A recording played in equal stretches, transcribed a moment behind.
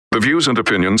The views and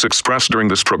opinions expressed during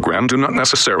this program do not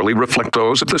necessarily reflect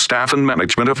those of the staff and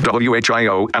management of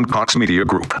WHIO and Cox Media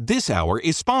Group. This hour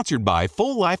is sponsored by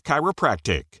Full Life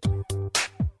Chiropractic.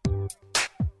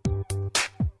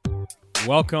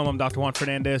 Welcome, I'm Dr. Juan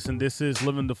Fernandez, and this is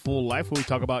Living the Full Life, where we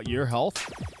talk about your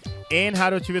health and how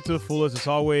to achieve it to the fullest. As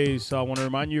always, I want to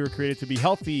remind you, you're created to be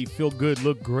healthy, feel good,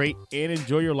 look great, and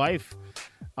enjoy your life.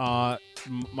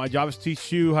 My job is to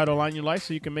teach you how to align your life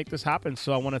so you can make this happen.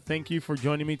 So I want to thank you for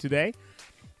joining me today.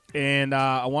 And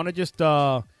I want to just,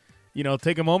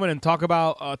 take a moment and talk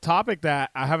about a topic that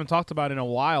I haven't talked about in a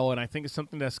while. And I think it's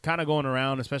something that's kind of going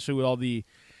around, especially with all the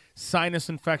sinus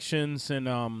infections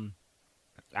and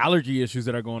allergy issues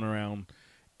that are going around.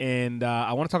 And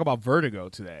I want to talk about vertigo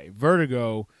today.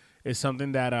 Vertigo is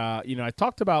something that, I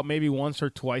talked about maybe once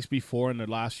or twice before in the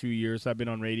last few years I've been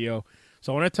on radio.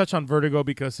 So I want to touch on vertigo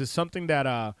because it's something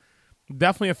that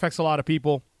definitely affects a lot of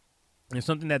people. It's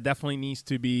something that definitely needs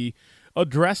to be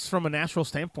addressed from a natural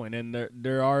standpoint. And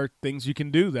there are things you can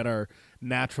do that are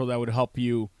natural that would help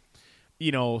you,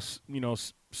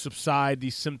 subside the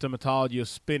symptomatology of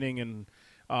spinning and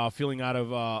feeling out of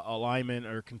alignment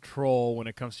or control when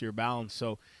it comes to your balance.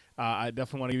 So I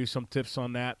definitely want to give you some tips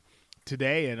on that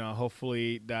today, and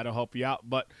hopefully that'll help you out.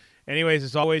 But anyways,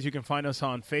 as always, you can find us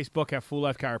on Facebook at Full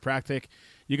Life Chiropractic.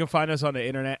 You can find us on the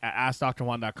internet at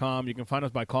AskDrJuan.com. You can find us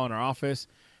by calling our office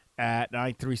at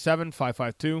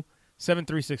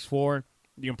 937-552-7364.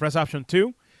 You can press option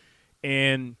 2,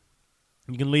 and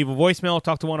you can leave a voicemail,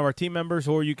 talk to one of our team members,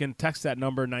 or you can text that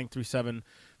number,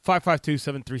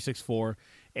 937-552-7364,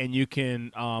 and you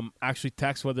can actually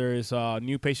text whether it's a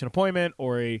new patient appointment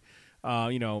or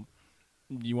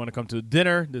you want to come to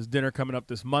dinner. There's dinner coming up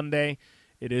this Monday.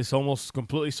 It is almost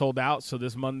completely sold out. So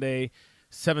this Monday,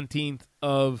 17th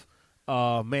of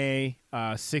May,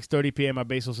 6:30 p.m. at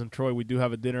Basil's in Troy, we do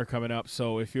have a dinner coming up.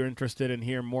 So if you're interested in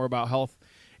hearing more about health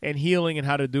and healing and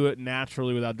how to do it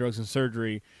naturally without drugs and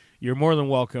surgery, you're more than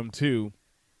welcome to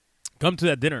come to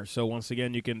that dinner. So once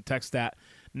again, you can text that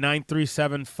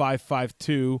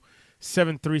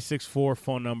 937-552-7364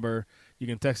 phone number. You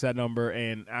can text that number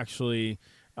and actually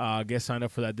get signed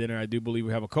up for that dinner. I do believe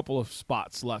we have a couple of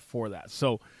spots left for that.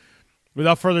 So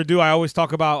without further ado, I always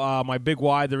talk about my big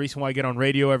why, the reason why I get on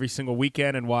radio every single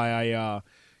weekend and why I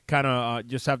kind of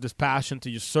just have this passion to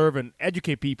just serve and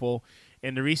educate people.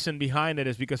 And the reason behind it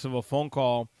is because of a phone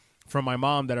call from my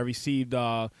mom that I received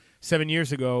 7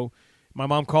 years ago. My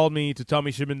mom called me to tell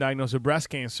me she'd been diagnosed with breast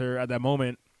cancer. At that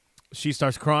moment, she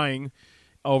starts crying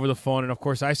over the phone. And, of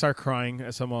course, I start crying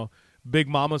as I'm a big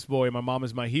mama's boy. My mom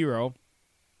is my hero.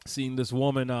 Seeing this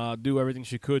woman do everything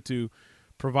she could to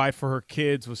provide for her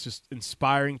kids was just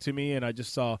inspiring to me, and I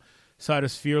just saw it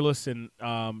as fearless and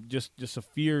just a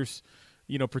fierce,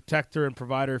 protector and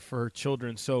provider for her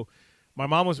children. So my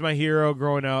mom was my hero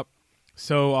growing up.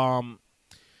 So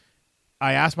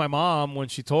I asked my mom when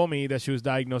she told me that she was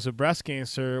diagnosed with breast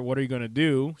cancer, "What are you going to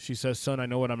do?" She says, "Son, I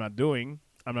know what I'm not doing.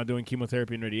 I'm not doing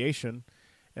chemotherapy and radiation."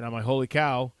 And I'm like, "Holy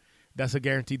cow, that's a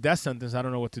guaranteed death sentence. I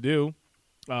don't know what to do.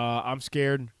 I'm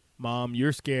scared. Mom,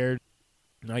 you're scared.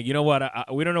 Like, you know what?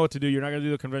 We don't know what to do. You're not going to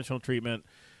do the conventional treatment.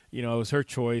 It was her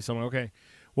choice." I'm like, okay.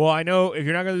 Well, I know if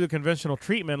you're not going to do the conventional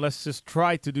treatment, let's just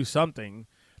try to do something.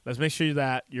 Let's make sure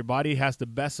that your body has the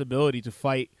best ability to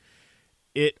fight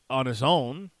it on its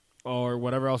own or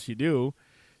whatever else you do.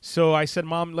 So I said,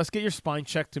 "Mom, let's get your spine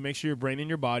checked to make sure your brain and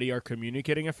your body are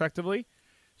communicating effectively.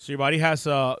 So your body has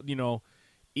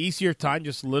easier time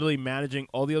just literally managing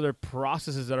all the other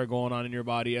processes that are going on in your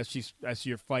body as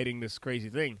you're fighting this crazy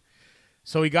thing."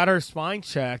 So we got her spine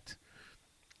checked,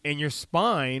 and your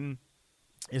spine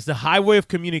is the highway of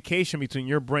communication between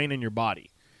your brain and your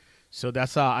body. So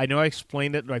that's I know I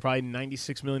explained it like probably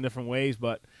 96 million different ways,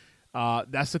 but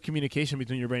that's the communication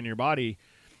between your brain and your body.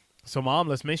 So, Mom,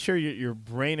 let's make sure your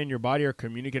brain and your body are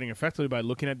communicating effectively by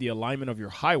looking at the alignment of your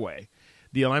highway.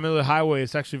 The alignment of the highway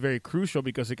is actually very crucial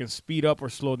because it can speed up or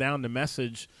slow down the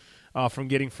message from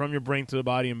getting from your brain to the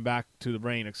body and back to the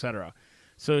brain, etc.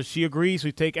 So she agrees.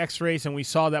 We take x-rays, and we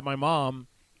saw that my mom,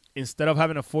 instead of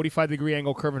having a 45-degree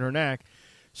angle curve in her neck,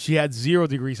 she had 0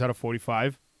 degrees out of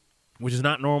 45, which is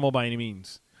not normal by any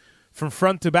means. From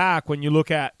front to back, when you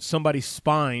look at somebody's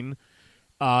spine,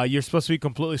 you're supposed to be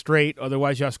completely straight,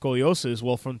 otherwise you have scoliosis.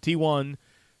 Well, from T1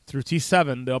 through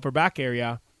T7, the upper back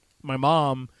area, my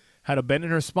mom had a bend in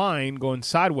her spine going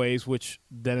sideways, which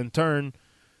then in turn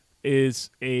is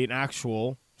an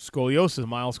actual scoliosis,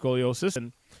 mild scoliosis.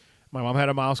 And my mom had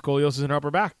a mild scoliosis in her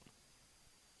upper back.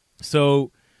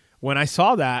 So when I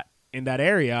saw that in that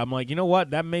area, I'm like, you know what?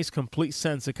 That makes complete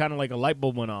sense. It kind of like a light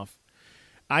bulb went off.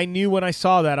 I knew when I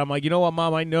saw that, I'm like, you know what,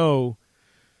 Mom? I know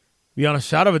beyond a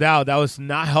shadow of a doubt, that was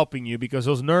not helping you because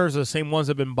those nerves are the same ones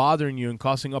that have been bothering you and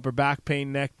causing upper back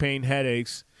pain, neck pain,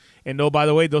 headaches. And oh, by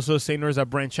the way, those are the same nerves that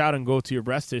branch out and go to your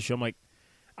breast tissue. I'm like,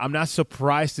 I'm not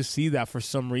surprised to see that for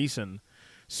some reason.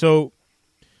 So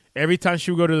every time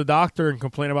she would go to the doctor and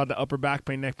complain about the upper back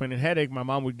pain, neck pain, and headache, my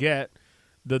mom would get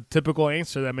the typical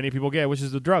answer that many people get, which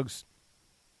is the drugs.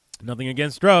 Nothing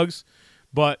against drugs,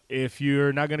 but if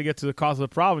you're not going to get to the cause of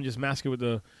the problem, just mask it with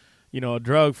a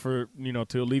drug for,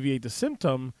 to alleviate the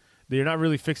symptom, then you're not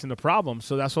really fixing the problem.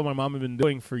 So that's what my mom had been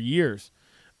doing for years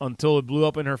until it blew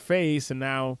up in her face, and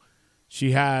now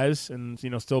she has, and,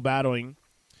 still battling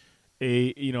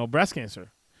a, breast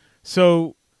cancer.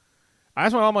 So I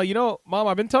asked my mom, Mom,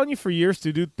 I've been telling you for years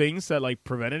to do things that like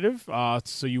preventative,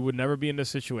 so you would never be in this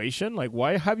situation. Like,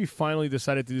 why have you finally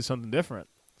decided to do something different?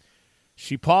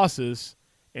 She pauses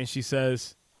and she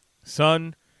says,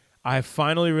 son, I have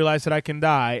finally realized that I can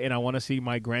die and I want to see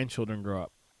my grandchildren grow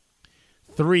up.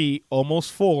 3,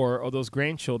 almost 4 of those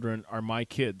grandchildren are my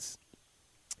kids.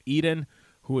 Eden,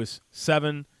 who is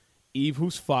 7, Eve,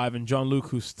 who's 5, and John Luke,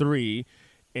 who's 3.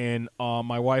 And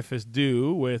my wife is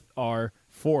due with our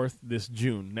 4th this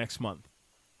June, next month.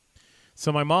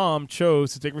 So my mom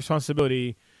chose to take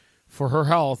responsibility for her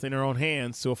health in her own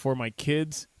hands to afford my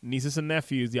kids, nieces, and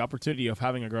nephews the opportunity of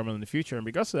having a grandmother in the future. And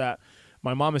because of that,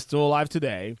 my mom is still alive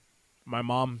today. My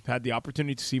mom had the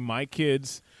opportunity to see my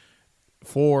kids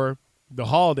for the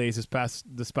holidays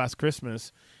this past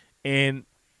Christmas. And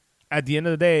at the end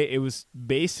of the day, it was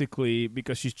basically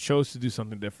because she chose to do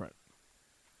something different.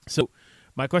 So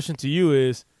my question to you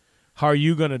is, how are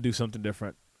you going to do something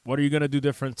different? What are you going to do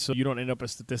different so you don't end up a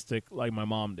statistic like my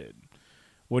mom did?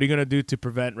 What are you going to do to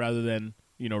prevent rather than,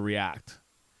 react?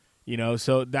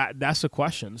 So that's the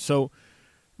question. So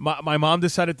my mom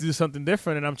decided to do something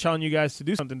different, and I'm telling you guys to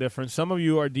do something different. Some of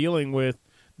you are dealing with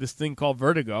this thing called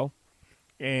vertigo,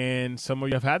 and some of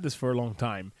you have had this for a long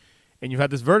time. And you've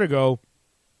had this vertigo,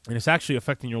 and it's actually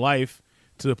affecting your life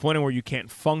to the point where you can't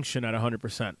function at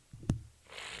 100%.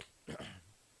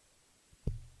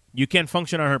 You can't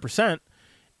function at 100%,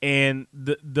 and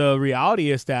the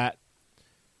reality is that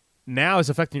now it's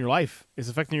affecting your life. It's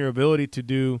affecting your ability to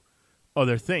do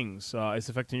other things. It's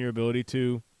affecting your ability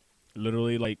to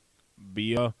literally like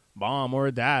be a mom or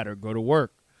a dad or go to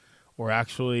work or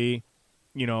actually,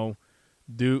 do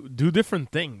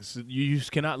different things. You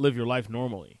just cannot live your life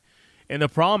normally. And the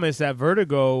problem is that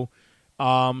vertigo,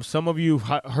 some of you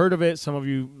heard of it, some of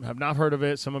you have not heard of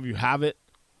it, some of you have it,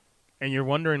 and you're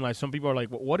wondering, like, some people are like,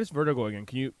 well, what is vertigo again?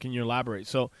 Can you elaborate?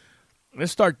 So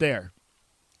let's start there.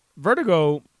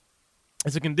 Vertigo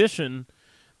is a condition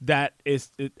that it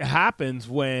happens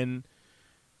when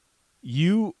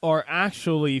you are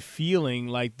actually feeling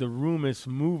like the room is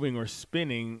moving or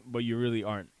spinning, but you really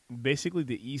aren't. Basically,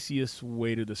 the easiest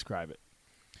way to describe it.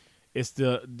 It's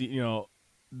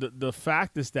the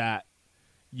fact is that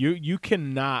you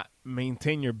cannot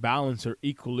maintain your balance or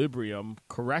equilibrium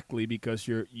correctly because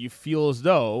you feel as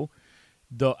though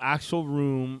the actual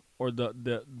room or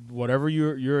the whatever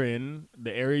you're in,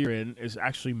 the area you're in is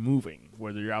actually moving.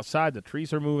 Whether you're outside, the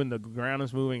trees are moving, the ground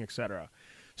is moving, etc.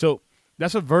 So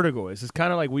that's what vertigo is. It's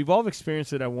kind of like we've all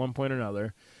experienced it at one point or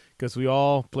another because we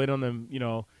all played on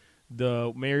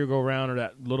the merry-go-round or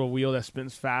that little wheel that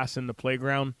spins fast in the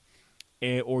playground,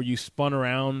 or you spun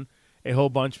around a whole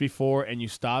bunch before and you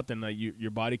stopped and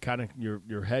your body kind of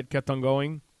your head kept on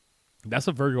going. That's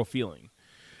a vertigo feeling.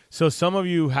 So some of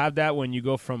you have that when you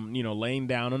go from laying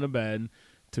down on the bed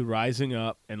to rising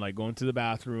up and like going to the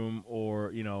bathroom,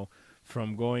 or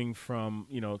from going from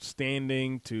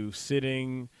standing to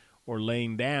sitting or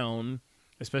laying down,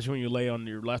 especially when you lay on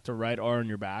your left or right or on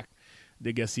your back.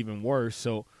 It gets even worse.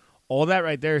 So all that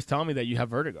right there is telling me that you have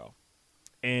vertigo.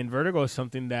 And vertigo is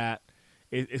something that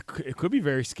it could be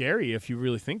very scary if you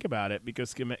really think about it,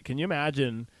 because can you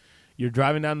imagine you're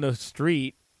driving down the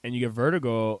street and you get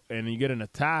vertigo and you get an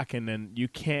attack, and then you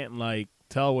can't like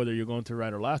tell whether you're going to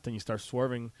right or left, and you start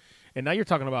swerving. And now you're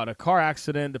talking about a car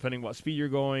accident, depending what speed you're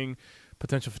going,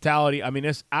 potential fatality. I mean,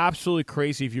 it's absolutely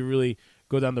crazy if you really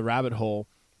go down the rabbit hole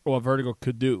or what vertigo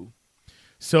could do.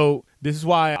 So this is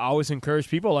why I always encourage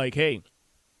people like, hey,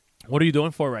 what are you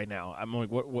doing for it right now? I'm like,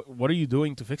 what are you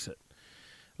doing to fix it?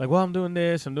 Like, well, I'm doing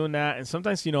this, I'm doing that. And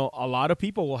sometimes, a lot of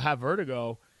people will have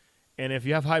vertigo. And if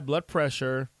you have high blood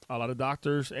pressure, a lot of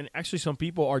doctors, and actually some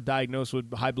people are diagnosed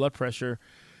with high blood pressure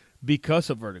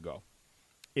because of vertigo.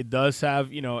 It does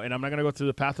have, and I'm not going to go through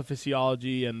the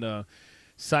pathophysiology and the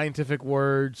scientific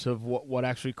words of what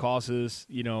actually causes,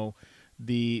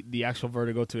 the actual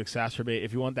vertigo to exacerbate.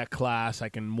 If you want that class, I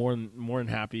can more than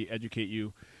happy educate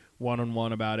you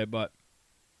one-on-one about it. But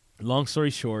long story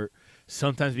short,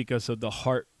 sometimes because of the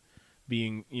heart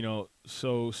being,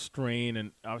 so strained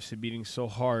and obviously beating so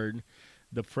hard,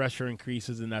 the pressure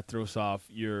increases and that throws off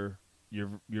your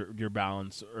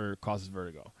balance or causes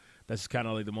vertigo. That's kind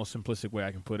of like the most simplistic way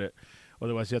I can put it.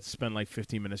 Otherwise, you have to spend like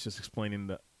 15 minutes just explaining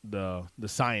the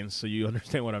science so you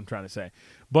understand what I'm trying to say.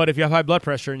 But if you have high blood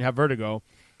pressure and you have vertigo,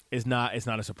 it's not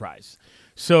a surprise.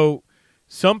 So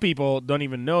some people don't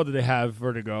even know that they have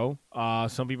vertigo.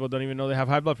 Some people don't even know they have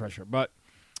high blood pressure. But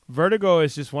vertigo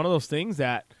is just one of those things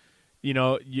that,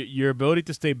 your ability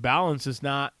to stay balanced is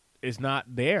not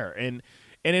there, and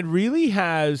it really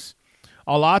has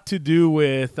a lot to do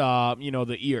with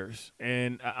the ears.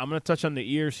 And I'm going to touch on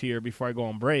the ears here before I go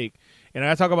on break. And I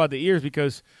got to talk about the ears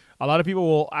because a lot of people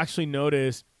will actually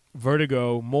notice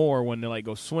vertigo more when they like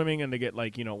go swimming and they get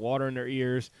like water in their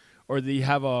ears, or they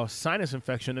have a sinus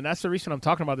infection. And that's the reason I'm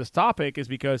talking about this topic, is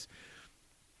because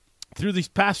through these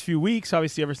past few weeks,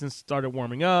 obviously ever since it started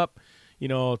warming up,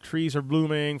 trees are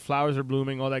blooming, flowers are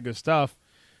blooming, all that good stuff,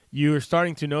 you're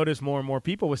starting to notice more and more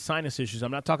people with sinus issues.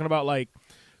 I'm not talking about like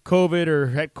COVID or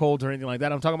head colds or anything like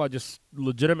that. I'm talking about just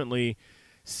legitimately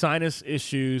sinus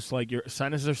issues, like your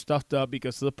sinuses are stuffed up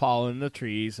because of the pollen in the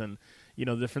trees and,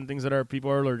 different things that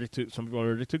people are allergic to. Some people are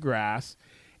allergic to grass.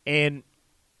 And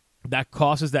that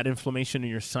causes that inflammation in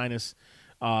your sinus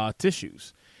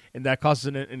tissues. And that causes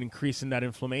an increase in that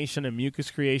inflammation and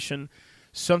mucus creation.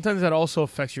 Sometimes that also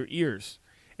affects your ears.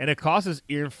 And it causes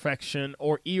ear infection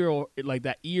or like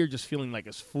that ear just feeling like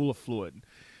it's full of fluid.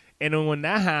 And then when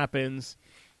that happens,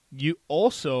 you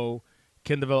also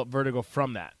can develop vertigo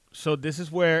from that. So this is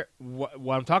where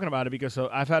what I'm talking about it, because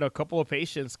I've had a couple of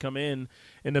patients come in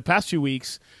the past few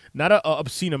weeks, not an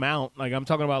obscene amount. Like I'm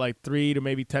talking about like 3 to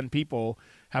maybe 10 people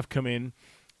have come in,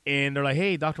 and they're like,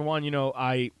 "Hey, Dr. Juan,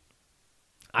 I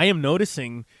am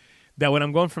noticing that when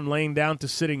I'm going from laying down to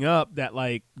sitting up, that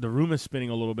like the room is spinning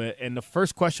a little bit." And the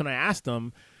first question I asked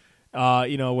them,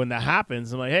 when that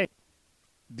happens, I'm like, "Hey,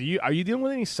 are you dealing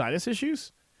with any sinus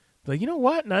issues?" They're like, you know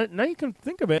what? Now you can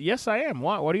think of it. Yes, I am.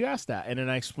 Why do you ask that? And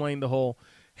then I explained the whole,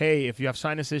 hey, if you have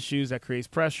sinus issues, that creates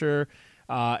pressure.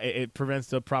 It prevents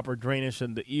the proper drainage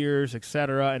in the ears,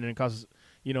 etc. And then it causes,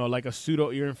 like a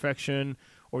pseudo ear infection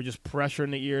or just pressure in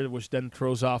the ear, which then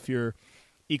throws off your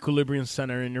equilibrium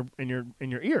center in your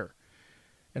ear.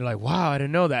 And like, wow, I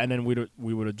didn't know that. And then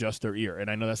we would adjust their ear. And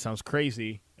I know that sounds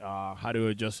crazy, how to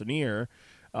adjust an ear.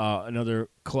 Another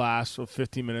class of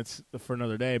 15 minutes for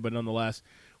another day, but nonetheless,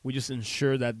 we just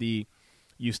ensure that the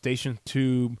eustachian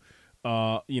tube,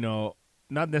 not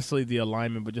necessarily the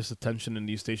alignment, but just the tension in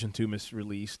the eustachian tube is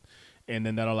released, and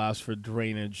then that allows for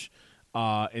drainage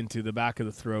into the back of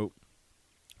the throat,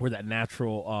 where that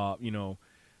natural,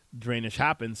 drainage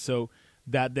happens. So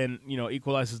that then,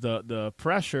 equalizes the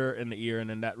pressure in the ear, and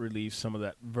then that relieves some of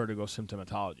that vertigo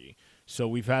symptomatology. So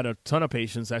we've had a ton of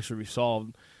patients actually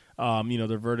resolved,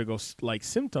 their vertigo-like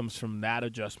symptoms from that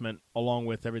adjustment, along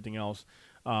with everything else.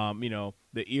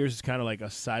 The ears is kind of like a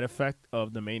side effect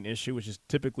of the main issue, which is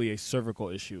typically a cervical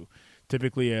issue,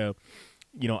 typically a,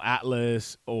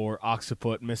 atlas or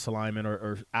occiput misalignment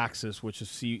or axis, which is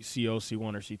CO,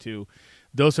 C1, or C2.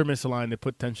 Those are misaligned. They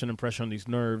put tension and pressure on these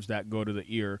nerves that go to the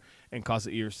ear and cause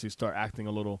the ears to start acting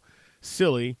a little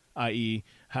silly, i.e.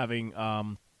 having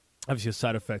obviously a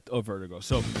side effect of vertigo.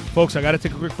 So, folks, I got to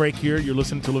take a quick break here. You're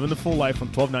listening to Living the Full Life on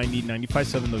 1290,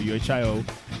 95.7 WHIO,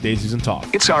 Daisies and Talk.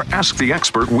 It's our Ask the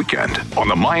Expert weekend on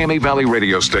the Miami Valley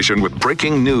radio station with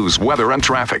breaking news, weather, and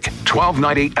traffic.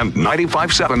 1290 and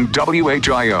 95.7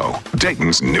 WHIO,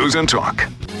 Dayton's News and Talk.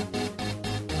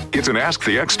 It's an Ask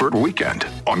the Expert weekend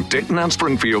on Dayton and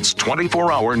Springfield's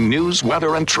 24-hour news,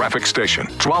 weather, and traffic station.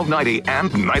 1290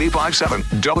 and 95.7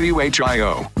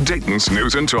 WHIO, Dayton's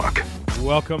News and Talk.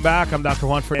 Welcome back. I'm Dr.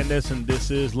 Juan Fernandez, and this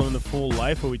is Living the Full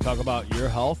Life, where we talk about your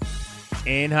health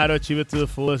and how to achieve it to the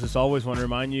fullest. As always, want to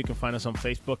remind you, you can find us on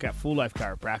Facebook at Full Life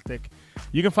Chiropractic.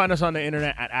 You can find us on the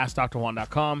internet at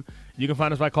AskDrJuan.com. You can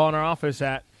find us by calling our office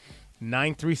at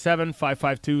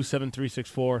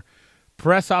 937-552-7364.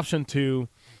 Press option 2.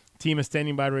 Team is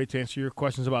standing by ready to answer your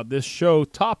questions about this show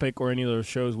topic or any other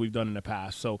shows we've done in the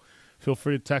past. So feel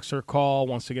free to text or call.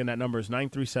 Once again, that number is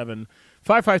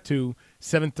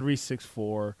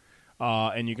 937-552-7364.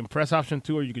 And you can press option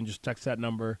 2, or you can just text that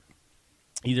number.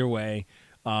 Either way,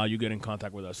 you get in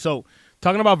contact with us. So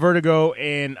talking about vertigo,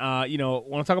 and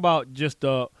want to talk about just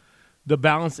the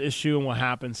balance issue and what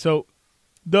happens. So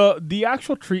the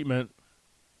actual treatment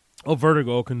of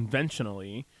vertigo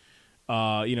conventionally,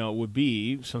 would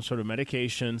be some sort of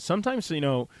medication. Sometimes,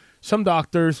 some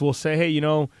doctors will say, hey,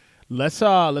 let's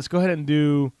go ahead and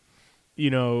do,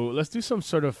 let's do some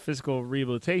sort of physical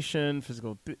rehabilitation,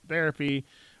 physical therapy,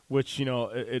 which,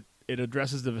 it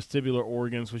addresses the vestibular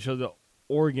organs, which are the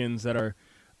organs that are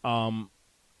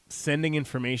sending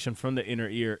information from the inner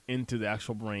ear into the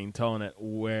actual brain, telling it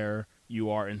where you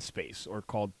are in space, or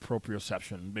called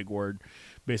proprioception, big word,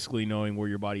 basically knowing where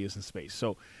your body is in space.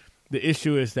 So the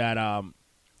issue is that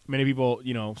many people,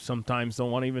 sometimes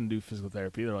don't want to even do physical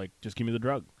therapy. They're like, just give me the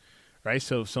drug, right?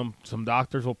 So some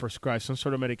doctors will prescribe some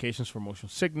sort of medications for motion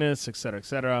sickness, et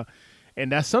cetera,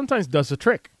 and that sometimes does the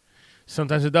trick.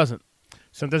 Sometimes it doesn't.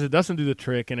 Sometimes it doesn't do the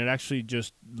trick, and it actually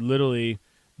just literally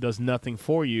does nothing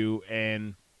for you.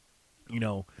 And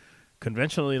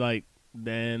conventionally, like,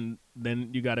 then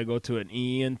you got to go to an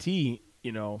ENT,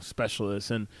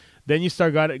 specialist, and then you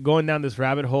start going down this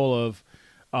rabbit hole of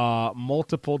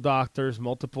multiple doctors,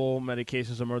 multiple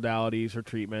medications or modalities or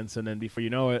treatments, and then before you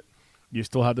know it, you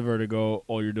still have the vertigo.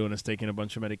 All you're doing is taking a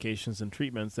bunch of medications and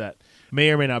treatments that may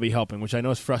or may not be helping, which I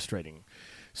know is frustrating.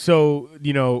 So,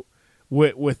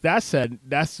 with that said,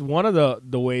 that's one of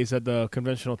the ways that the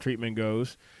conventional treatment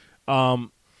goes.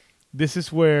 This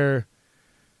is where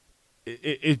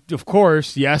it of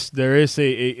course, yes, there is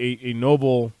a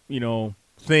noble,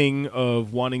 thing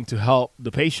of wanting to help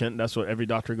the patient. That's what every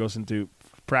doctor goes into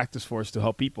practice for, is to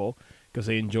help people, because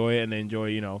they enjoy it, and they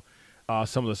enjoy,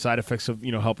 some of the side effects of,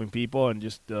 helping people, and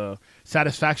just the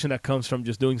satisfaction that comes from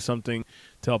just doing something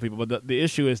to help people. But the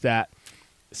issue is that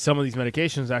some of these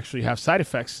medications actually have side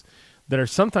effects that are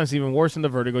sometimes even worse than the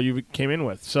vertigo you came in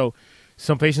with. So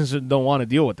some patients don't want to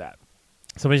deal with that.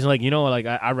 Some patients are like,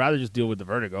 I'd rather just deal with the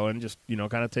vertigo and just,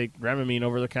 kind of take Dramamine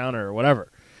over the counter or whatever.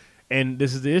 And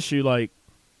this is the issue, like,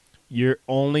 you're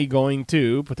only going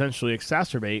to potentially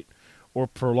exacerbate or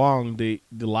prolong the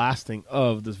lasting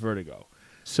of this vertigo.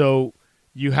 So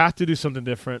you have to do something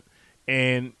different.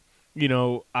 And,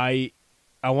 I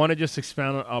want to just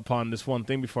expound upon this one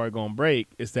thing before I go on break,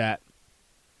 is that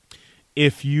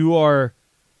if you are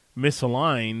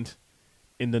misaligned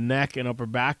in the neck and upper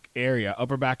back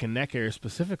and neck area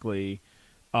specifically,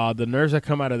 the nerves that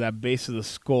come out of that base of the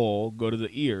skull go to the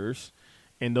ears,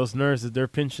 and those nerves, if they're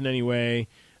pinching anyway,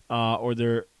 or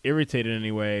they're irritated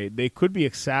anyway, they could be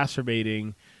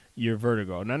exacerbating your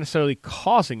vertigo. Not necessarily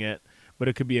causing it, but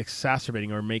it could be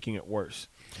exacerbating or making it worse.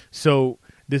 So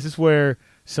this is where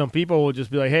some people will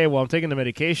just be like, hey, well, I'm taking the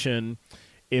medication.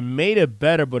 It made it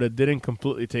better, but it didn't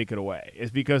completely take it away.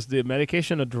 It's because the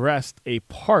medication addressed a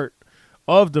part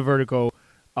of the vertigo,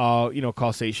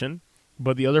 causation,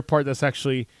 but the other part that's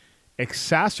actually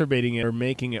exacerbating it or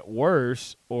making it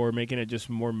worse or making it just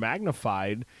more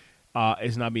magnified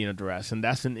is not being addressed. And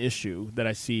that's an issue that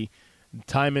I see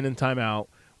time in and time out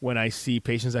when I see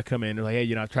patients that come in. They're like,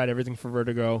 hey, I've tried everything for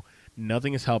vertigo.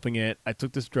 Nothing is helping it. I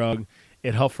took this drug.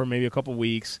 It helped for maybe a couple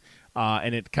weeks,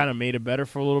 and it kind of made it better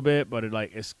for a little bit, but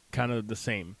it's kind of the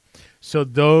same. So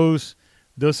those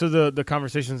are the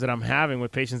conversations that I'm having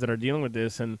with patients that are dealing with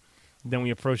this, and then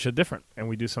we approach it different, and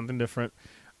we do something different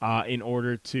in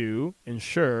order to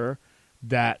ensure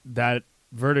that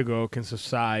vertigo can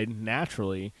subside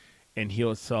naturally and heal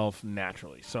itself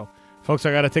naturally. So, folks,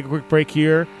 I got to take a quick break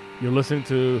here. You're listening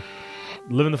to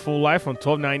Living the Full Life on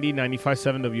 1290,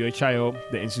 95.7 WHIO,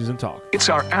 the In-Season Talk. It's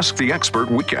our Ask the Expert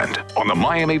weekend on the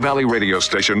Miami Valley radio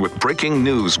station with breaking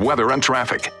news, weather, and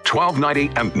traffic.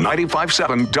 1290 and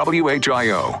 95.7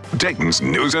 WHIO, Dayton's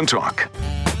News and Talk.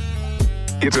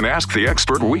 It's an Ask the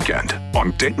Expert weekend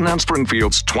on Dayton and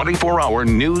Springfield's 24-hour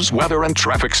news, weather, and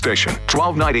traffic station.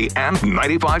 1290 and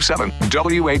 95.7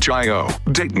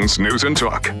 WHIO, Dayton's News and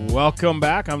Talk. Welcome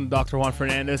back. I'm Dr. Juan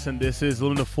Fernandez, and this is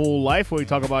Living the Full Life, where we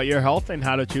talk about your health and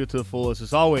how to achieve it to the fullest.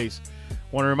 As always, I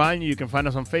want to remind you can find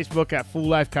us on Facebook at Full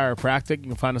Life Chiropractic. You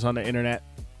can find us on the internet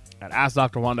at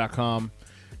AskDrJuan.com.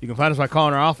 You can find us by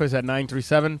calling our office at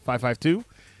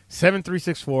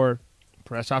 937-552-7364.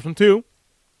 Press option 2.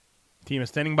 Team is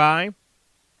standing by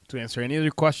to answer any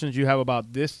other questions you have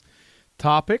about this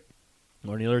topic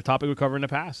or any other topic we covered in the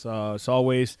past. As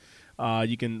always,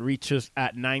 you can reach us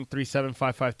at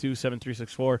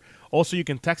 937-552-7364. Also, you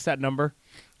can text that number.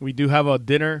 We do have a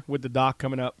dinner with the doc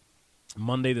coming up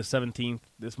Monday the 17th,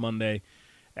 this Monday,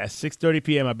 at 6:30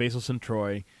 p.m. at Basil St.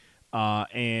 Troy.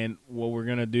 And what we're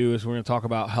going to do is we're going to talk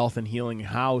about health and healing,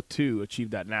 how to achieve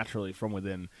that naturally from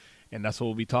within. And that's what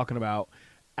we'll be talking about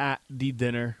at the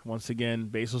dinner. Once again,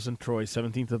 Basil St. Troy,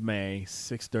 17th of May,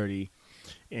 6:30.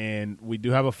 And we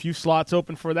do have a few slots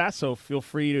open for that, so feel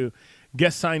free to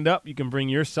get signed up. You can bring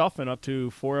yourself and up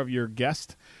to 4 of your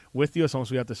guests with you as long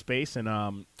as we have the space. And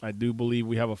I do believe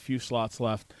we have a few slots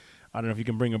left. I don't know if you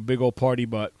can bring a big old party,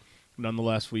 but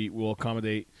nonetheless, we will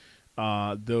accommodate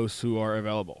those who are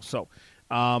available. So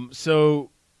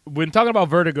we've been talking about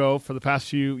vertigo for the past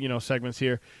few segments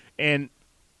here, and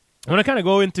I want to kind of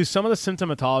go into some of the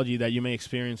symptomatology that you may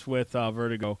experience with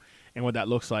vertigo and what that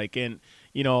looks like. And,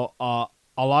 a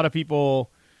lot of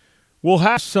people will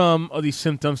have some of these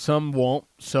symptoms, some won't.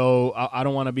 So I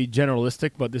don't want to be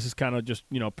generalistic, but this is kind of just,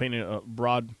 painting a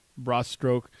broad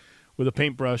stroke with a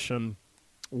paintbrush on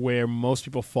where most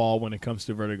people fall when it comes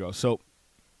to vertigo. So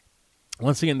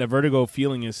once again, the vertigo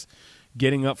feeling is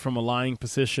getting up from a lying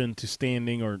position to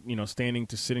standing, or standing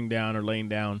to sitting down or laying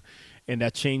down, and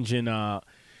that change in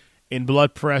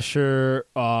blood pressure.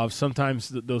 Sometimes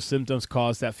those symptoms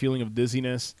cause that feeling of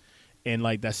dizziness and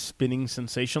like that spinning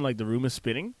sensation, like the room is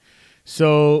spinning.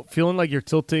 So feeling like you're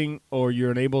tilting or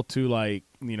you're unable to like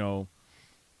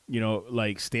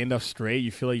stand up straight,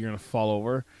 you feel like you're gonna fall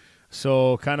over.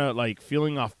 So kind of like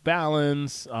feeling off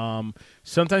balance.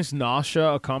 Sometimes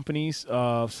nausea accompanies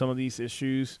some of these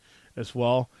issues as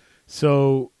well.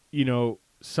 So,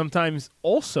 sometimes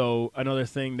also another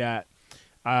thing that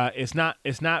it's not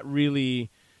really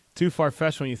too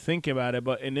far-fetched when you think about it,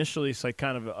 but initially it's like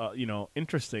kind of,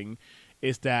 interesting,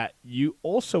 is that you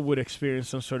also would experience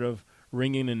some sort of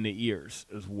ringing in the ears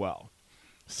as well.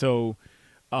 So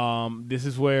this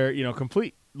is where,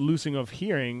 complete losing of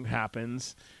hearing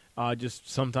happens just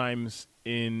sometimes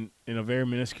in a very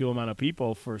minuscule amount of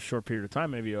people for a short period of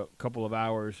time, maybe a couple of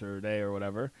hours or a day or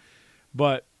whatever.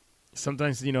 But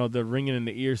sometimes, the ringing in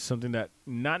the ears is something that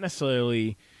not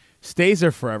necessarily stays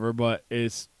there forever, but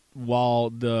is while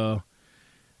the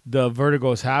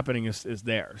vertigo is happening is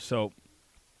there. So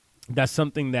that's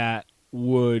something that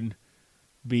would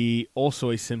be also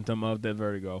a symptom of the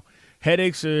vertigo.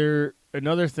 Headaches are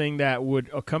another thing that would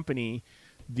accompany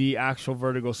the actual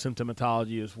vertigo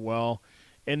symptomatology as well.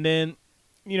 And then,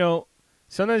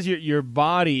 sometimes your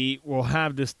body will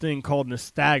have this thing called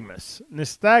nystagmus.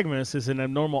 Nystagmus is an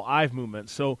abnormal eye movement.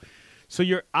 So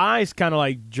your eyes kind of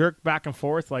like jerk back and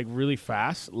forth like really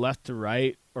fast, left to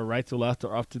right or right to left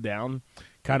or up to down,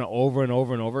 kind of over and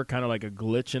over and over, kind of like a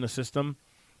glitch in a system.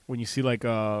 When you see like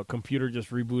a computer just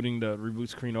rebooting the reboot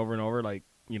screen over and over, like,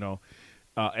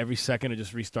 every second it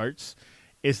just restarts.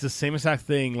 It's the same exact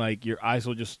thing. Like your eyes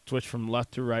will just twitch from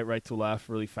left to right, right to left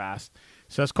really fast.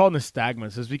 So that's called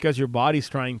nystagmus. It's because your body's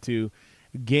trying to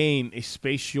gain a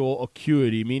spatial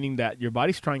acuity, meaning that your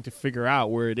body's trying to figure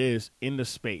out where it is in the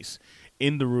space,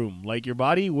 in the room. Like your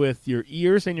body with your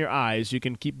ears and your eyes, you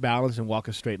can keep balance and walk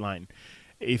a straight line.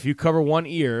 If you cover one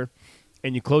ear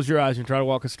and you close your eyes and try to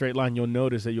walk a straight line, you'll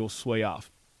notice that you'll sway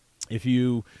off. If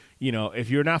if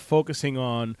you're not focusing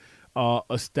on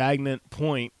a stagnant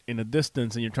point in a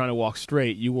distance and you're trying to walk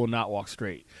straight, you will not walk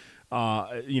straight.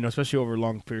 Especially over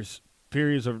long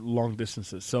periods of long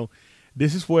distances. So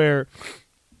this is where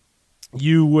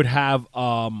you would have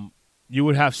some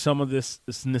of this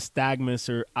nystagmus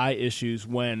or eye issues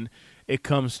when it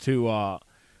comes to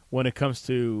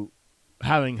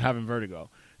having vertigo.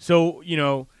 So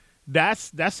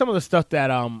that's some of the stuff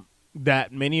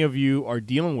that many of you are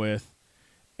dealing with.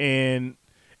 And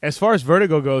as far as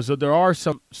vertigo goes, so there are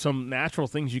some natural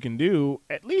things you can do,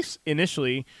 at least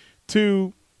initially,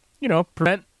 to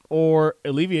prevent or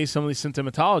alleviate some of the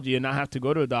symptomatology and not have to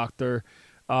go to a doctor,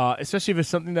 especially if it's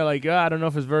something that like, I don't know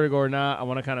if it's vertigo or not. I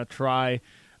want to kind of try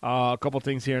a couple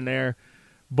things here and there.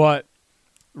 But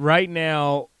right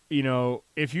now,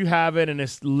 if you have it and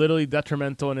it's literally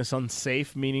detrimental and it's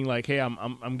unsafe, meaning like, hey,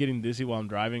 I'm getting dizzy while I'm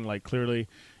driving, like clearly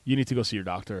you need to go see your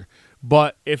doctor.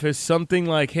 But if it's something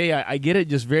like, hey, I get it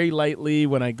just very lightly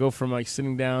when I go from like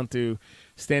sitting down to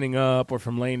standing up or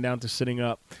from laying down to sitting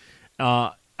up,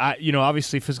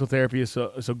 obviously physical therapy is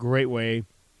a great way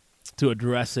to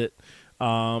address it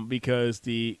because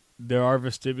there are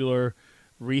vestibular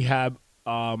rehab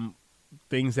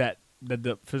things that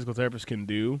the physical therapist can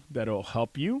do that'll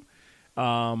help you,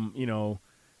 and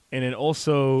then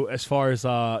also as far as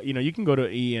you can go to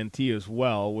ENT as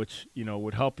well, which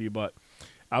would help you. But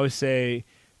I would say,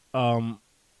 in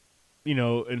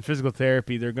physical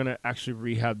therapy, they're gonna actually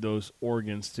rehab those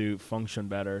organs to function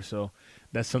better. So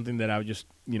that's something that I would just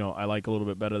I like a little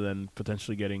bit better than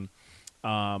potentially getting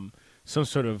some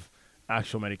sort of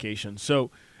actual medication. So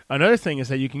another thing is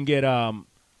that you can get a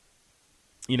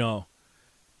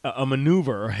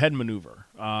maneuver, or head maneuver,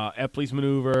 Epley's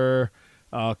maneuver,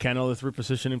 canalith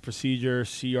repositioning procedure,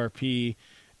 CRP.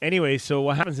 Anyway, so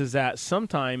what happens is that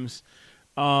sometimes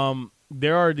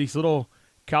there are these little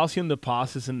calcium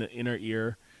deposits in the inner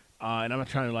ear, and I'm not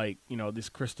trying to these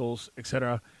crystals,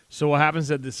 etc. So what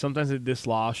happens is that sometimes they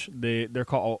dislodge. They're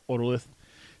called otolith.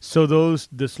 So those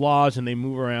dislodge and they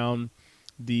move around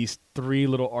these three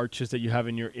little arches that you have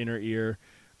in your inner ear.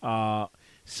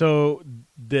 So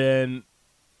then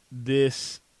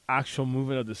this actual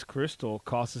movement of this crystal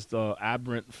causes the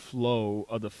aberrant flow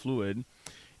of the fluid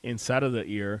inside of the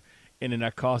ear, and then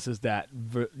that causes that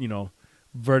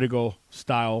vertigo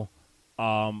style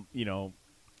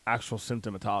actual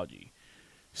symptomatology.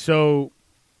 So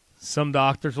some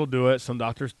doctors will do it, some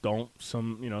doctors don't.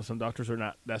 Some doctors are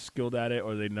not that skilled at it,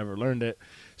 or they've never learned it.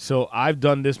 So I've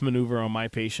done this maneuver on my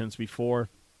patients before.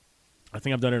 I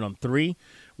think I've done it on 3.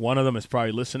 One of them is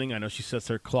probably listening. I know she sets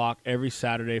her clock every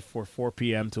Saturday for 4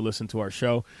 p.m. to listen to our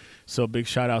show. So big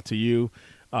shout out to you.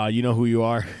 You know who you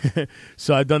are.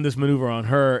 So I've done this maneuver on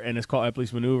her, and it's called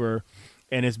Epley's maneuver.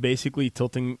 And it's basically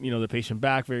tilting, the patient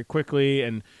back very quickly.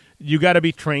 And you got to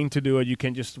be trained to do it. You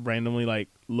can't just randomly,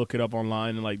 look it up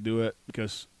online and, do it,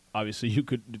 because obviously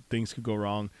things could go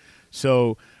wrong.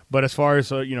 So, but as far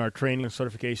as, our training,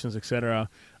 certifications, etc.,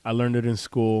 I learned it in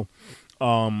school.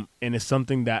 And it's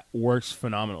something that works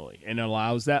phenomenally and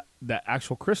allows that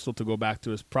actual crystal to go back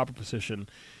to its proper position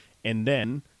and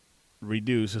then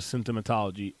reduce the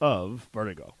symptomatology of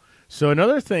vertigo. So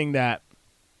another thing that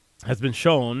has been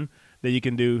shown that you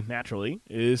can do naturally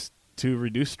is to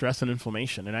reduce stress and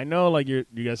inflammation. And I know you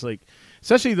guys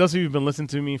especially those of you who've been listening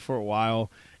to me for a while,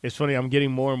 it's funny, I'm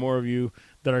getting more and more of you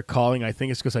that are calling. I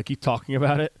think it's because I keep talking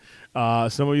about it.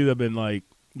 Some of you that have been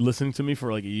listening to me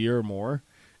for a year or more,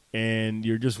 and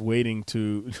you're just waiting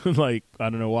to, I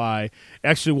don't know why.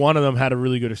 Actually, one of them had a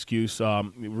really good excuse,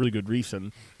 really good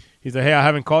reason. He said, hey, I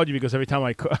haven't called you because every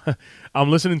time I'm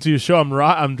listening to your show,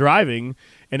 I'm driving,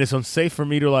 and it's unsafe for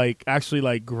me to,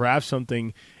 actually grab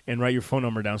something and write your phone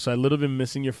number down. So I literally been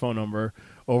missing your phone number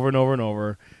over and over and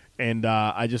over, and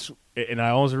I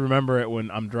always remember it when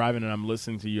I'm driving and I'm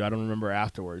listening to you. I don't remember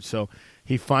afterwards. So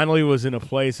he finally was in a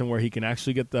place where he can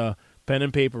actually get the pen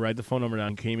and paper, write the phone number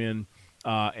down, came in,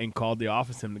 and called the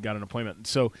office and got an appointment.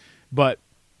 So, but,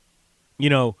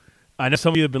 I know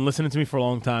some of you have been listening to me for a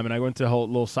long time, and I went to a whole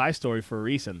little side story for a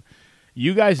reason.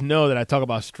 You guys know that I talk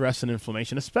about stress and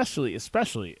inflammation, especially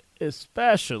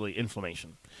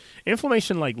inflammation.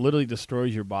 Inflammation, literally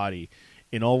destroys your body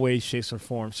in all ways, shapes, or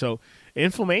forms. So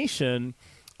inflammation,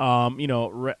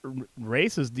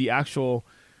 raises the actual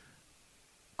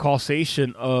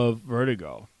causation of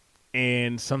vertigo.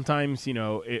 And sometimes,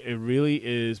 it really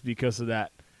is because of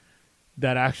that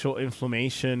actual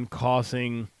inflammation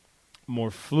causing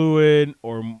more fluid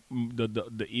or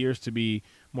the ears to be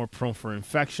more prone for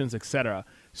infections, etc.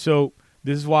 So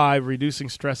this is why reducing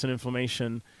stress and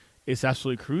inflammation is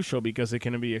absolutely crucial, because it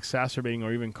can be exacerbating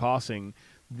or even causing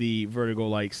the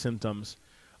vertigo-like symptoms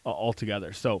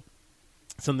altogether. So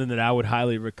something that I would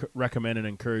highly recommend and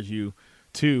encourage you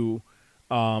to,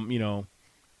 to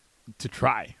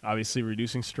try. Obviously,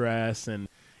 reducing stress and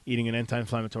eating an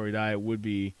anti-inflammatory diet would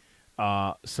be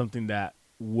something that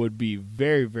would be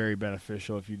very, very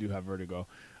beneficial if you do have vertigo.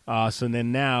 So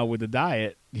then now with the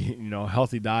diet,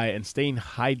 healthy diet and staying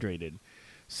hydrated.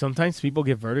 Sometimes people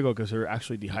get vertigo because they're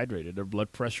actually dehydrated. Their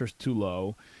blood pressure is too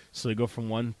low, so they go from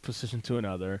one position to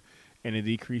another, and it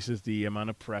decreases the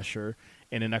amount of pressure,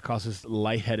 and then that causes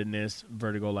lightheadedness,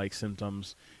 vertigo-like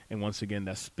symptoms, and once again,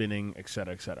 that spinning, et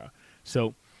cetera, et cetera.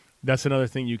 So that's another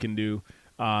thing you can do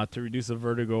to reduce the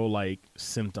vertigo-like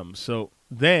symptoms. So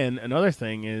then another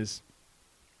thing is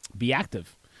be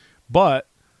active, but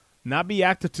not be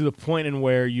active to the point in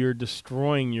where you're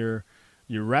destroying your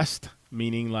rest,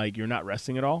 meaning you're not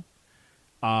resting at all.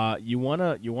 You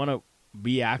wanna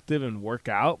be active and work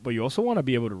out, but you also want to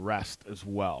be able to rest as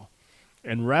well,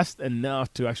 and rest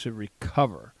enough to actually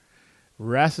recover.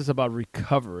 Rest is about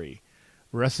recovery.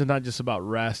 Rest is not just about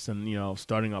rest and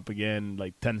starting up again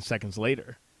 10 seconds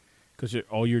later, because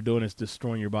all you're doing is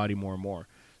destroying your body more and more.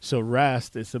 So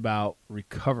rest is about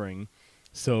recovering.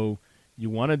 So you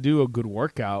want to do a good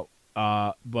workout,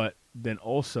 but then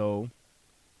also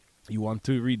you want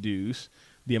to reduce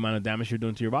the amount of damage you're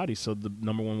doing to your body. So the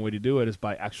number one way to do it is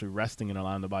by actually resting and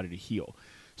allowing the body to heal.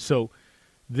 So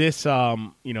this, this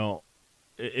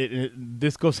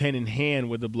goes hand in hand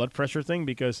with the blood pressure thing,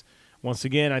 because once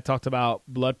again, I talked about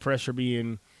blood pressure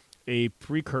being a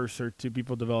precursor to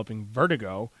people developing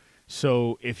vertigo.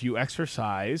 So if you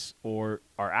exercise or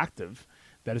are active,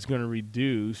 that is going to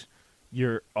reduce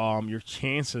your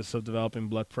chances of developing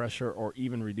blood pressure, or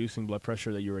even reducing blood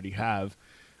pressure that you already have,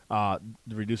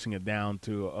 reducing it down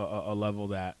to a level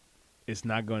that is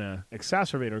not going to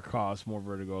exacerbate or cause more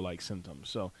vertigo-like symptoms.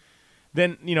 So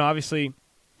then, obviously,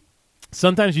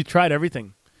 sometimes you tried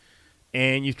everything,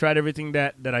 and you've tried everything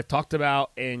that I talked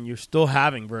about, and you're still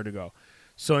having vertigo.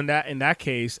 So in that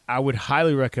case, I would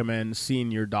highly recommend seeing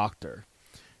your doctor.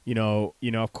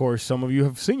 Of course, some of you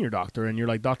have seen your doctor, and you're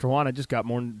like, Dr. Juan, I just got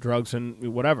more drugs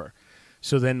and whatever.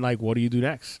 So then, what do you do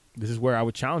next? This is where I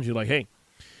would challenge you, hey,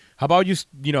 how about you,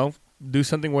 do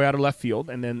something way out of left field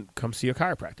and then come see a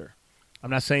chiropractor? I'm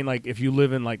not saying, if you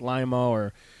live in, Lima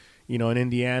or, in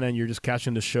Indiana, and you're just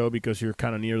catching the show because you're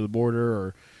kind of near the border,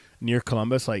 or near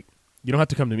Columbus, like, you don't have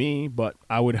to come to me, but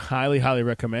I would highly, highly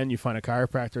recommend you find a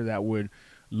chiropractor that would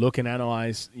look and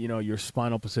analyze, your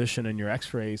spinal position and your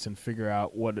x-rays and figure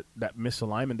out what that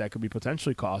misalignment that could be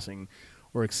potentially causing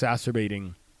or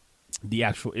exacerbating the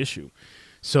actual issue.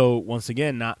 So once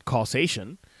again, not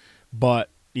causation, but,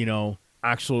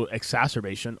 actual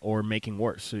exacerbation or making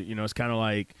worse. So, it's kind of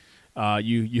like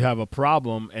you have a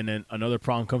problem and then another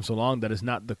problem comes along that is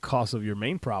not the cause of your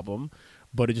main problem,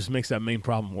 but it just makes that main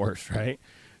problem worse, right?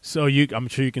 So I'm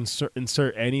sure you can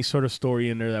insert any sort of story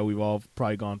in there that we've all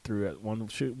probably gone through at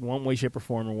one way, shape, or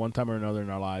form, or one time or another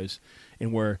in our lives,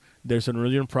 in where there's an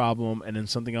original problem and then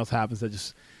something else happens that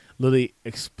just literally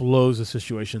explodes the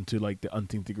situation to like the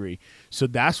umpteenth degree. So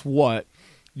that's what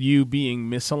you being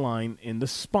misaligned in the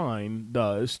spine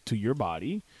does to your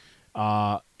body,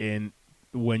 and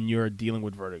when you're dealing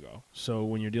with vertigo. So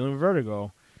when you're dealing with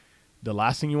vertigo, the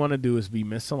last thing you want to do is be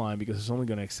misaligned because it's only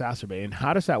going to exacerbate. And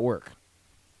how does that work?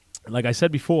 Like I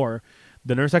said before,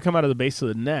 the nerves that come out of the base of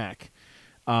the neck,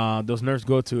 those nerves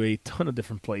go to a ton of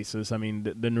different places. I mean,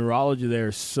 the neurology there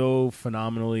is so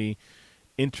phenomenally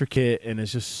intricate, and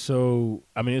it's just so,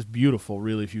 it's beautiful,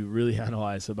 really, if you really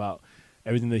analyze about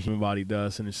everything the human body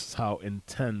does, and it's just how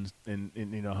intense and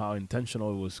how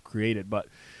intentional it was created. But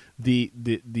the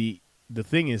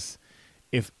thing is,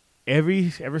 if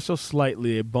ever so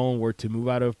slightly a bone were to move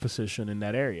out of position in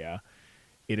that area,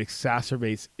 it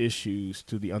exacerbates issues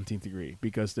to the umpteenth degree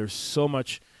because there's so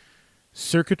much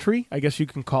circuitry, I guess you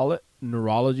can call it,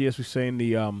 neurology, as we say in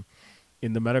the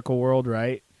medical world,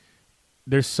 right?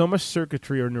 There's so much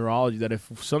circuitry or neurology that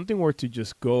if something were to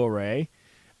just go away,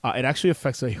 it actually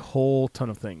affects a whole ton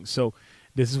of things. So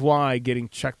this is why getting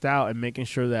checked out and making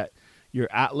sure that your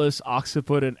atlas,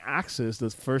 occiput, and axis, the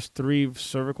first three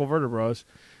cervical vertebrae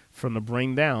from the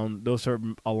brain down, those are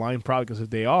aligned properly, because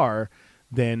if they are,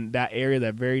 then that area,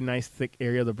 that very nice thick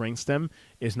area of the brainstem,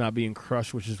 is not being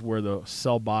crushed, which is where the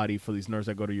cell body for these nerves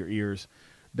that go to your ears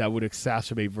that would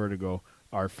exacerbate vertigo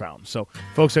are found. So,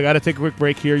 folks, I got to take a quick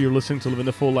break here. You're listening to Living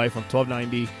the Full Life on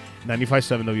 1290,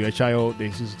 95.7 WHIO.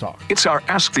 This is the talk. It's our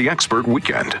Ask the Expert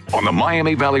weekend on the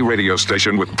Miami Valley radio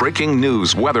station with breaking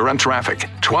news, weather, and traffic.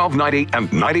 1290 and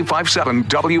 95.7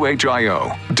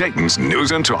 WHIO, Dayton's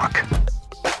News and Talk.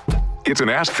 It's an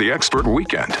Ask the Expert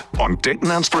weekend on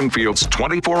Dayton and Springfield's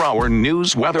 24-hour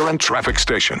news, weather, and traffic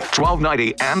station.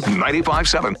 1290 and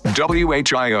 95.7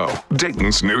 WHIO,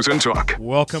 Dayton's News and Talk.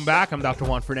 Welcome back. I'm Dr.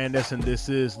 Juan Fernandez, and this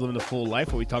is Living the Full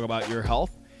Life, where we talk about your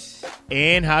health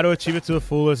and how to achieve it to the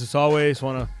fullest. As always,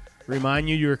 want to remind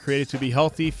you were created to be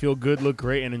healthy, feel good, look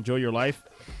great, and enjoy your life.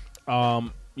 I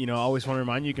always want to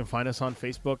remind you can find us on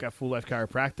Facebook at Full Life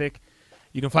Chiropractic.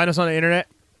 You can find us on the internet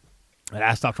at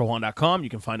AskDrJuan.com. You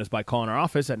can find us by calling our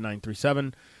office at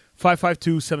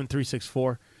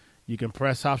 937-552-7364. You can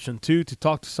press option 2 to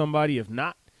talk to somebody. If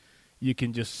not, you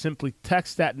can just simply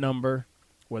text that number,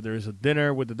 whether it's a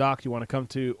dinner with the doc you want to come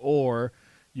to or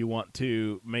you want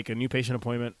to make a new patient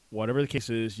appointment, whatever the case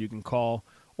is, you can call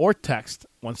or text,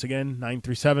 once again,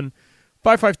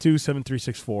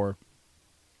 937-552-7364.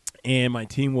 And my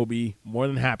team will be more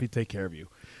than happy to take care of you.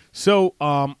 So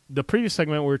the previous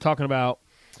segment, we were talking about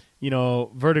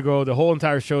vertigo. The whole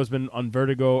entire show has been on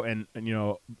vertigo and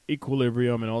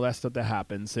equilibrium and all that stuff that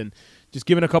happens, and just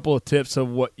giving a couple of tips of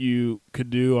what you could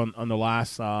do on the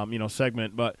last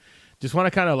segment. But just want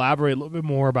to kind of elaborate a little bit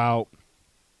more about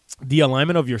the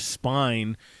alignment of your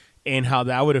spine and how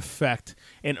that would affect.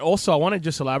 And also, I want to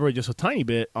just elaborate just a tiny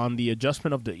bit on the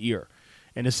adjustment of the ear.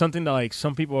 And it's something that, like,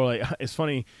 some people are like, it's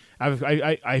funny. I've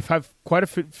had quite a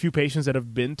few patients that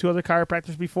have been to other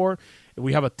chiropractors before.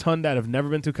 We have a ton that have never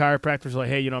been to chiropractors. Like,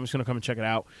 hey, I'm just going to come and check it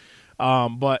out.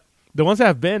 But the ones that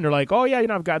have been, they're like, oh, yeah,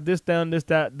 I've got this done,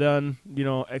 that done,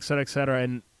 et cetera, et cetera.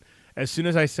 And as soon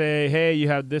as I say, hey, you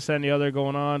have this and the other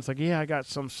going on, it's like, yeah, I got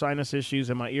some sinus issues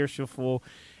and my ears feel full.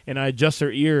 And I adjust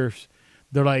their ears.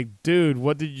 They're like, dude,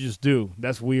 what did you just do?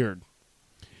 That's weird.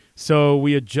 So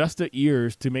we adjust the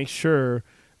ears to make sure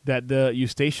that the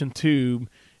eustachian tube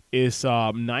is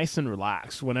nice and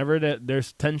relaxed. Whenever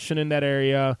there's tension in that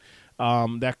area,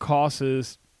 that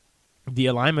causes the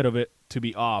alignment of it to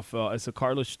be off. It's a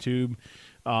cartilage tube,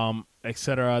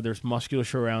 etc. There's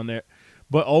musculature around there.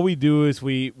 But all we do is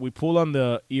we pull on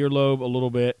the earlobe a little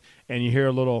bit, and you hear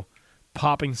a little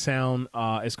popping sound.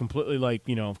 It's completely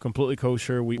completely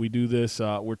kosher. We do this.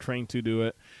 We're trained to do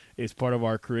it. It's part of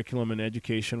our curriculum and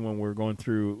education when we're going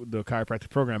through the chiropractic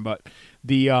program. But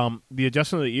the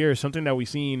adjustment of the ear is something that we've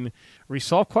seen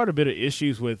resolve quite a bit of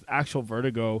issues with actual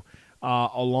vertigo,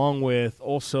 along with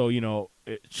also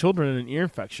children and ear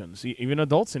infections, even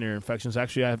adults and ear infections.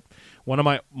 Actually, I have one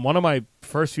of my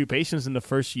first few patients in the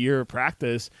first year of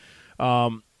practice.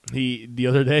 the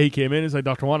other day he came in. He's like,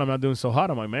 Dr. Juan, I'm not doing so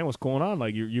hot. I'm like, man, what's going on?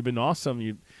 Like, you've been awesome.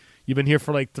 You've been here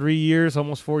for like 3 years,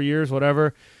 almost 4 years,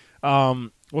 whatever.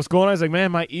 What's going on? He's like,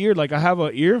 man, my ear, like I have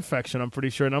an ear infection, I'm pretty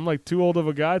sure. And I'm like too old of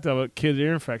a guy to have a kid's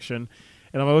ear infection.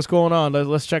 And I'm like, what's going on?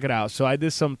 Let's check it out. So I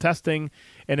did some testing,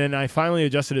 and then I finally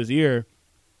adjusted his ear.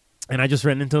 And I just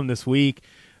ran into him this week.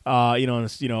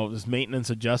 This maintenance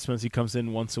adjustments. He comes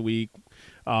in once a week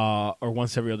or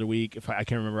once every other week. If I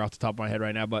can't remember off the top of my head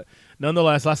right now. But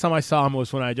nonetheless, last time I saw him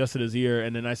was when I adjusted his ear,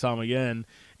 and then I saw him again.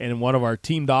 And one of our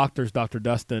team doctors, Dr.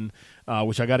 Dustin,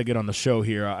 which I got to get on the show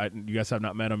here. You guys have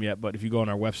not met him yet, but if you go on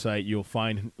our website, you'll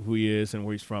find who he is and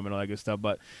where he's from and all that good stuff.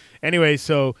 But anyway,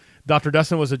 so Dr.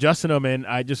 Dustin was adjusting him, and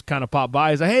I just kind of popped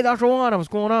by. He's like, hey, Dr. Juan, what's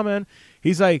going on, man?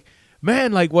 He's like,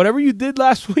 man, like whatever you did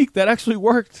last week, that actually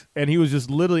worked. And he was just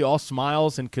literally all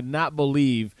smiles and could not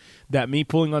believe that me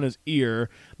pulling on his ear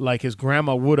like his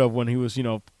grandma would have when he was,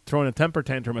 throwing a temper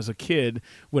tantrum as a kid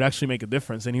would actually make a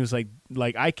difference. And he was like,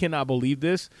 I cannot believe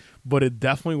this, but it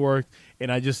definitely worked.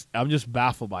 And I'm just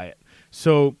baffled by it.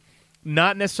 So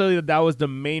not necessarily that was the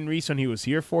main reason he was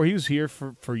here for. He was here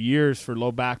for years for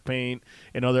low back pain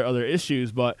and other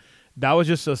issues, but that was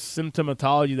just a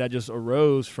symptomatology that just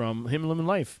arose from him living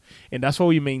life. And that's why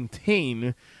we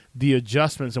maintain the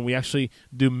adjustments, and we actually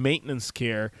do maintenance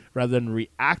care rather than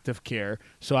reactive care.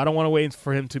 So I don't want to wait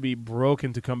for him to be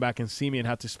broken to come back and see me and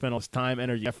have to spend all his time,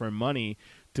 energy, effort, and money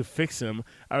to fix him.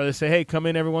 I'd rather say, hey, come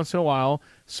in every once in a while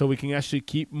so we can actually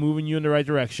keep moving you in the right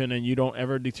direction and you don't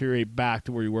ever deteriorate back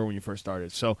to where you were when you first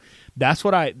started. So that's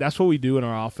what we do in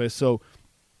our office. So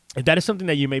if that is something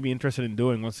that you may be interested in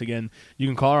doing, once again, you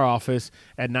can call our office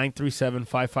at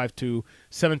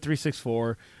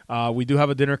 937-552-7364. We do have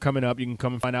a dinner coming up. You can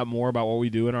come and find out more about what we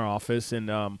do in our office. And,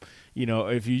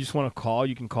 if you just want to call,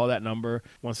 you can call that number.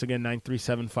 Once again,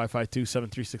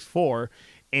 937-552-7364.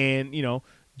 And,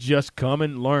 just come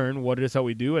and learn what it is that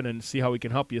we do and then see how we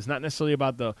can help you. It's not necessarily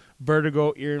about the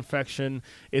vertigo, ear infection.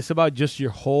 It's about just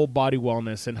your whole body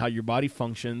wellness and how your body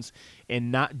functions, and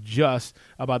not just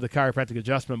about the chiropractic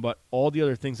adjustment, but all the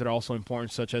other things that are also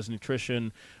important, such as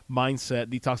nutrition, mindset,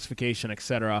 detoxification,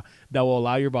 etc., that will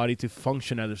allow your body to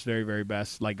function at its very, very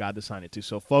best like God designed it to.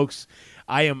 So, folks,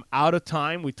 I am out of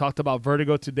time. We talked about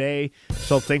vertigo today,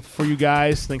 so thankful for you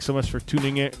guys. Thanks so much for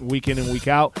tuning in week in and week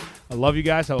out. I love you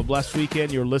guys. Have a blessed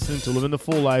weekend. You're listening to Living the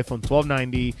Full Life on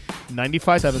 1290,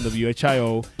 95.7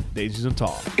 WHIO, Dayton's and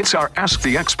Talk. It's our Ask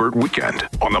the Expert weekend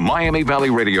on the Miami Valley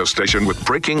radio station with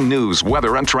breaking news,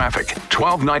 weather, and traffic.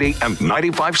 1290 and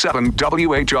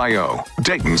 95.7 WHIO,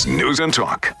 Dayton's News and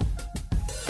Talk.